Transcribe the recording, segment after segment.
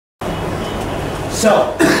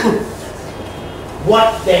So,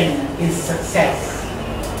 what then is success?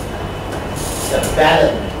 The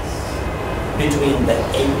balance between the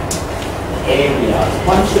 8 areas.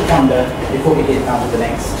 One should ponder before we get down to the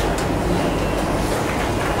next.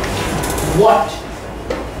 What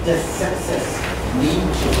does success mean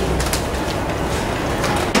to you?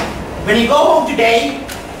 When you go home today,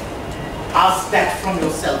 ask that from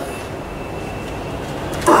yourself.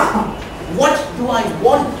 What do I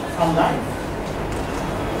want from life?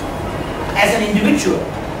 As an individual,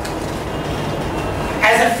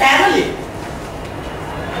 as a family,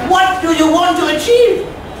 what do you want to achieve?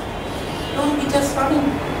 Don't be just running.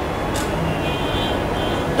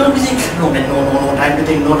 Don't be saying, no, time to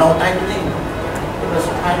think, no, time to think. Because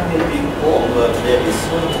time will be over very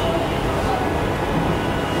soon.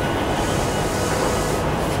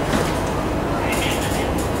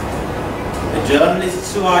 The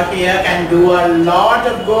journalists who are here can do a lot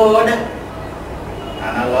of good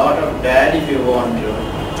and a lot of bad if you want to.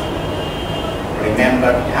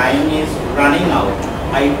 Remember, time is running out.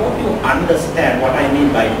 I hope you understand what I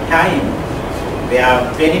mean by time.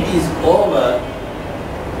 When it is over,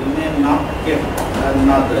 you may not get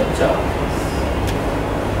another job.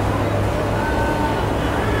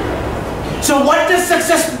 So what does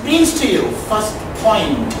success means to you? First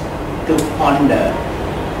point to ponder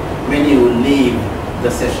when you leave the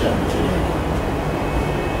session today.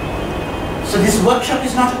 So this workshop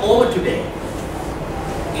is not over today.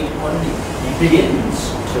 It only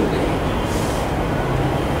begins today.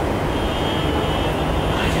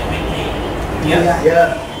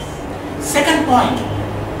 Yeah. Second point,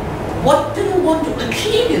 what do you want to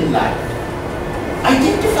achieve in life?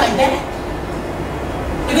 Identify that.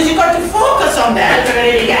 Because you got to focus on that.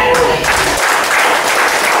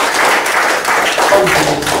 How do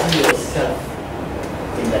you see yourself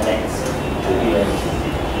in the next 2 years,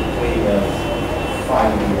 3 years,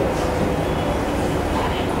 5 years?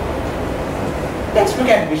 Let's look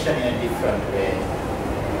at vision in a different way.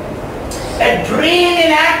 A dream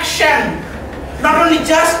in action. Not only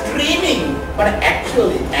just dreaming, but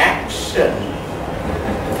actually action.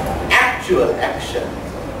 Actual action.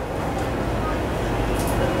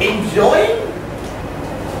 Enjoying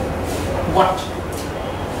what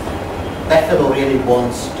that fellow really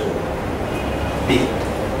wants to be.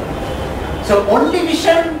 So only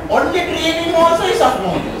vision, only dreaming also is of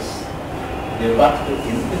no use. You've got to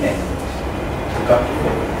implement it. You've got to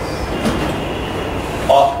focus.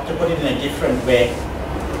 Or to put it in a different way,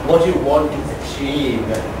 what you want to achieve.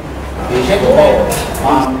 Vision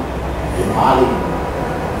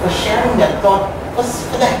for sharing that thought,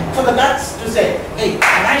 for the guts to say, hey,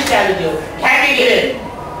 can I share with you? Can we give it?